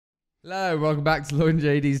Hello, welcome back to Lloyd and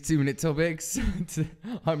JD's 2-Minute Topics.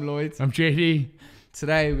 I'm Lloyd. I'm JD.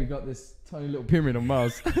 Today we got this tiny little pyramid on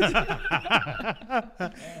Mars.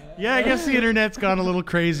 Yeah, I guess the internet's gone a little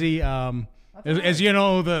crazy. As you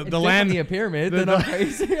know, the land a pyramid. They're not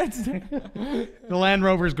crazy. the Land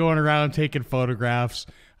Rover's going around taking photographs.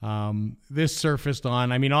 This surfaced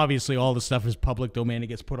on. I mean, obviously, all the stuff is public domain. It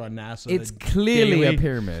gets put on NASA. It's clearly a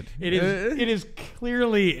pyramid. It is. It is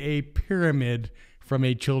clearly a pyramid from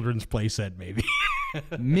a children's playset, maybe.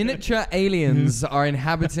 Miniature aliens are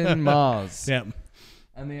inhabiting Mars. Yeah.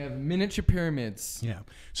 And they have miniature pyramids. Yeah.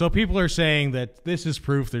 So people are saying that this is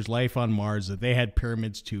proof there's life on Mars, that they had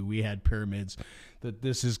pyramids too. We had pyramids. That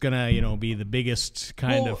this is going to, be the biggest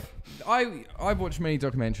kind of... I've watched many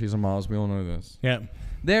documentaries on Mars. We all know this. Yeah.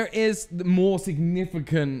 There is more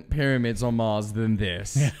significant pyramids on Mars than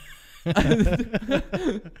this. Yeah.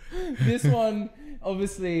 This one,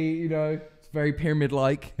 obviously, it's very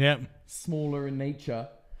pyramid-like. Yeah. Smaller in nature.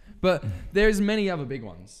 But there's many other big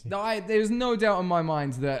ones. There's no doubt in my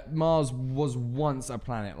mind that Mars was once a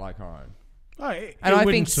planet like our own. And I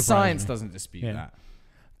think science doesn't dispute that.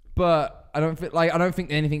 But I don't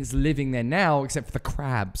think anything's living there now except for the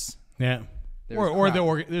crabs. Yeah.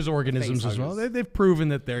 There's organisms as well. They've proven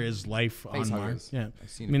that there is life on Mars. Yeah.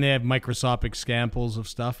 I mean, they have microscopic samples of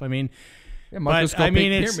stuff. I mean, microscopic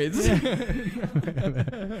pyramids.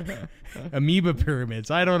 Amoeba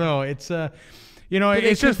pyramids. I don't know. It's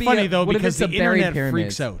it's just funny though because the internet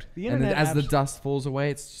freaks out. The internet, and as the dust falls away,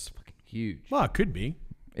 it's just fucking huge. Well, it could be.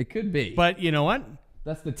 It could be. But you know what?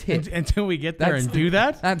 That's the tip. Until we get there and do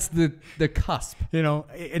that, that's the cusp.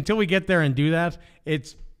 Until we get there and do that,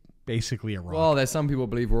 it's basically a rock. Well, there's some people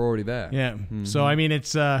believe we're already there. Yeah. Mm-hmm. So I mean,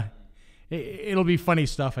 it'll be funny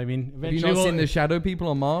stuff. I mean, eventually have you not seen the shadow people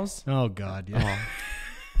on Mars? Oh God, yeah. Oh.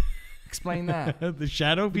 Explain that. The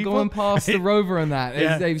shadow people going past the rover and that.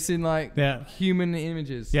 Yeah. They've seen human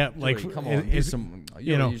images. Yeah, come on, do some.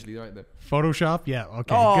 You're usually right there. Photoshop. Yeah.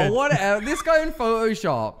 Okay. Oh, good. whatever. This guy in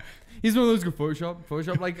Photoshop. He's one of those go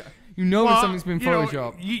Photoshop. Like when something's been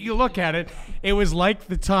Photoshopped. You look at it. It was like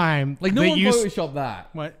the time. Like no one Photoshopped that.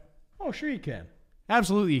 What? Oh, sure you can.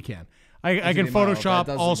 Absolutely you can. I can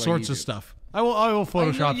Photoshop all sorts of stuff. I will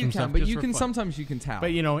Photoshop some stuff. But sometimes you can tell.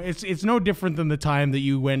 But it's no different than the time that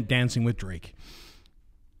you went dancing with Drake.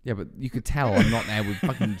 Yeah, but you could tell I'm not there with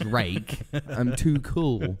fucking Drake. I'm too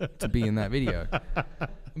cool to be in that video.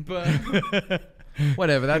 But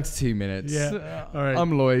whatever, that's 2 minutes. Yeah. All right.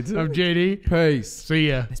 I'm Lloyd. I'm JD. Peace. See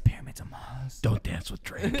ya. There's pyramids on Mars. Don't dance with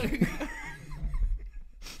Drake.